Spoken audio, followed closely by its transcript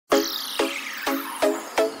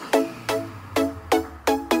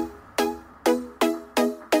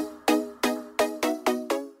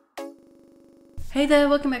Hey there,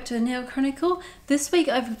 welcome back to the Nail Chronicle. This week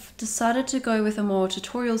I've decided to go with a more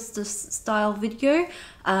tutorial style video.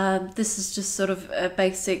 This is just sort of a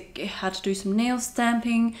basic how to do some nail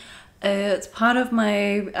stamping. It's part of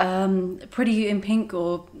my pretty in pink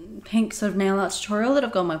or pink sort of nail art tutorial that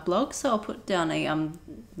I've got on my blog, so I'll put down a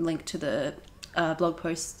link to the blog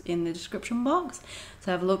post in the description box.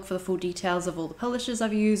 So have a look for the full details of all the polishes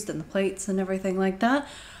I've used and the plates and everything like that.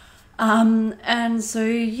 And so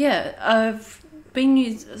yeah,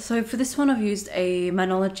 so for this one I've used a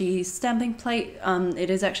Maniology stamping plate. It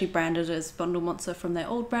is actually branded as Bundle Monster from their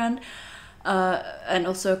old brand, and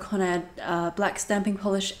also a Conad black stamping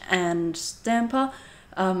polish and stamper.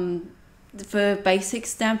 For basic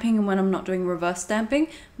stamping and when I'm not doing reverse stamping,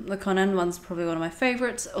 the Conad one's probably one of my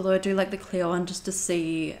favorites, although I do like the clear one just to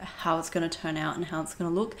see how it's going to turn out and how it's going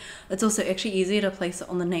to look. It's also actually easier to place it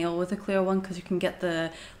on the nail with a clear one because you can get the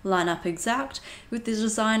line up exact. With this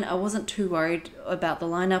design, I wasn't too worried about the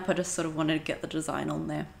line up, I just sort of wanted to get the design on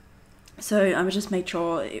there. So I just made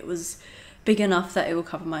sure it was big enough that it will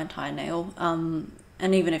cover my entire nail, and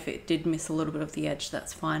even if it did miss a little bit of the edge,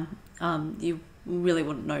 that's fine. You really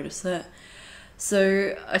wouldn't notice it.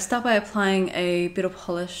 So I start by applying a bit of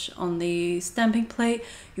polish on the stamping plate.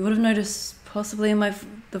 You would have noticed possibly in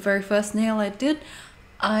the very first nail I did,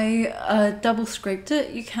 I double scraped it.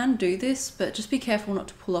 You can do this, but just be careful not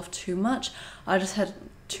to pull off too much. I just had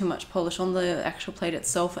too much polish on the actual plate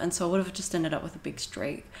itself, and so I would have just ended up with a big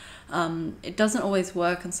streak. It doesn't always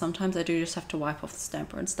work, and sometimes I do just have to wipe off the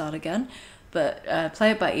stamper and start again, but play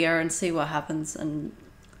it by ear and see what happens. And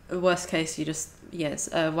worst case, you just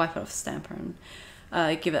wipe it off the stamper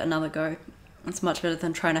and give it another go. It's much better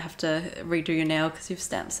than trying to have to redo your nail because you've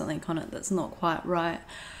stamped something on it that's not quite right.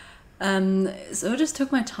 So I just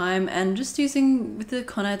took my time, and just using with the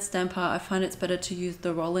Conad stamper, I find it's better to use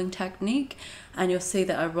the rolling technique, and you'll see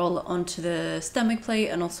that I roll it onto the stamping plate,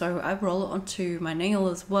 and also I roll it onto my nail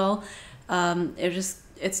as well.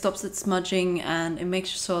 It stops it smudging, and it makes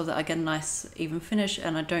sure that I get a nice even finish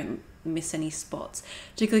and I don't miss any spots,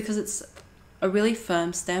 particularly because it's a really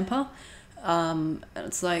firm stamper.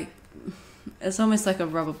 It's almost like a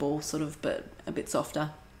rubber ball sort of, but a bit softer.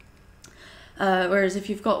 Whereas if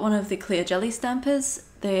you've got one of the clear jelly stampers,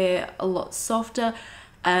 they're a lot softer,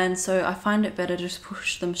 and so I find it better to just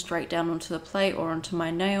push them straight down onto the plate or onto my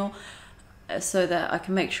nail, so that I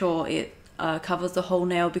can make sure it covers the whole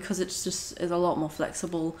nail, because it's a lot more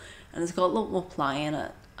flexible and it's got a lot more ply in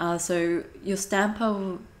it. So your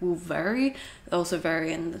stamper will vary. Also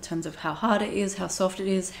vary in the terms of how hard it is, how soft it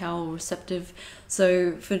is, how receptive.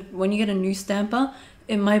 So for when you get a new stamper,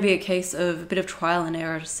 it might be a case of a bit of trial and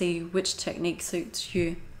error to see which technique suits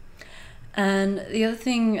you. And the other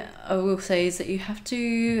thing I will say is that you have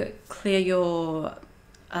to clear your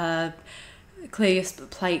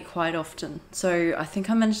plate quite often. So I think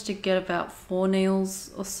I managed to get about 4 nails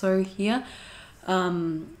or so here.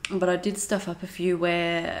 But I did stuff up a few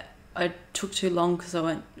where I took too long because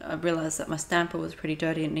I realized that my stamper was pretty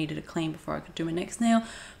dirty and needed a clean before I could do my next nail.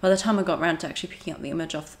 By the time I got around to actually picking up the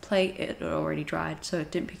image off the plate, it had already dried, so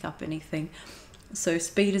it didn't pick up anything. So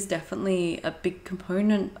speed is definitely a big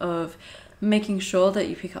component of making sure that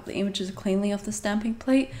you pick up the images cleanly off the stamping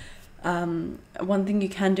plate. One thing you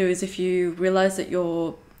can do is, if you realize that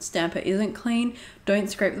your stamper isn't clean, don't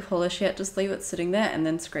scrape the polish yet, just leave it sitting there and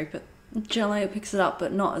then scrape it. Generally it picks it up,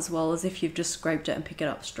 but not as well as if you've just scraped it and pick it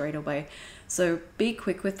up straight away. So be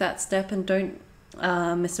quick with that step and don't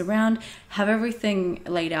mess around. Have everything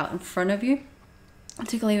laid out in front of you,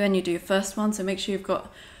 particularly when you do your first one. So make sure you've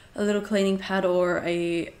got a little cleaning pad, or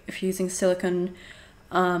if you're using silicone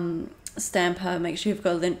stamper, make sure you've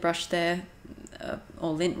got a lint brush there,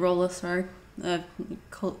 or lint roller, sorry.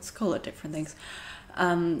 Call it different things,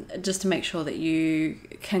 just to make sure that you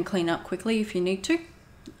can clean up quickly if you need to.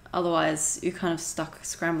 Otherwise you're kind of stuck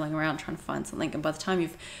scrambling around trying to find something, and by the time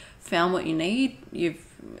you've found what you need,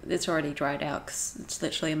 it's already dried out, because it's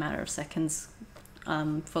literally a matter of seconds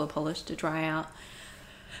for the polish to dry out.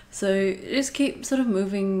 So just keep sort of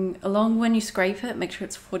moving along. When you scrape it, make sure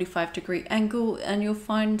it's a 45-degree angle, and you'll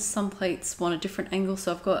find some plates want a different angle.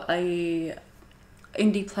 So I've got a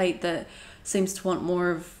indie plate that seems to want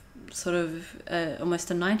more of sort of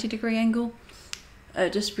almost a 90-degree angle.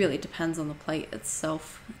 It just really depends on the plate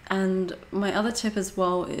itself. And my other tip as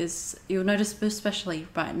well is, you'll notice especially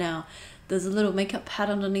right now, there's a little makeup pad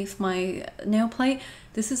underneath my nail plate.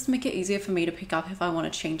 This is to make it easier for me to pick up if I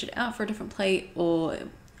want to change it out for a different plate, or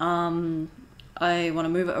I want to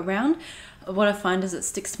move it around. What I find is it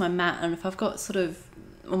sticks to my mat, and if I've got sort of,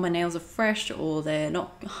 all my nails are fresh or they're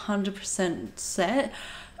not 100% set,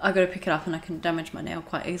 I got to pick it up and I can damage my nail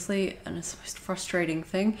quite easily, and it's the most frustrating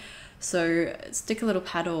thing. So stick a little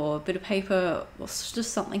pad or a bit of paper or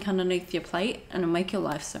just something underneath your plate, and it'll make your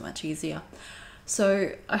life so much easier.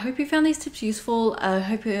 So I hope you found these tips useful. I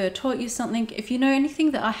hope it taught you something. If you know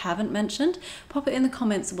anything that I haven't mentioned, pop it in the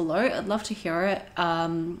comments below. I'd love to hear it.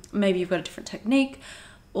 Maybe you've got a different technique,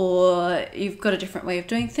 or you've got a different way of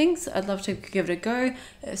doing things. I'd love to give it a go,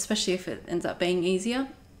 especially if it ends up being easier.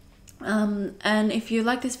 And if you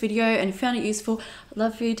like this video and you found it useful, I'd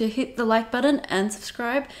love for you to hit the like button and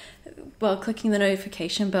subscribe while clicking the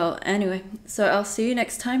notification bell. Anyway, so I'll see you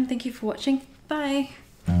next time. Thank you for watching. Bye.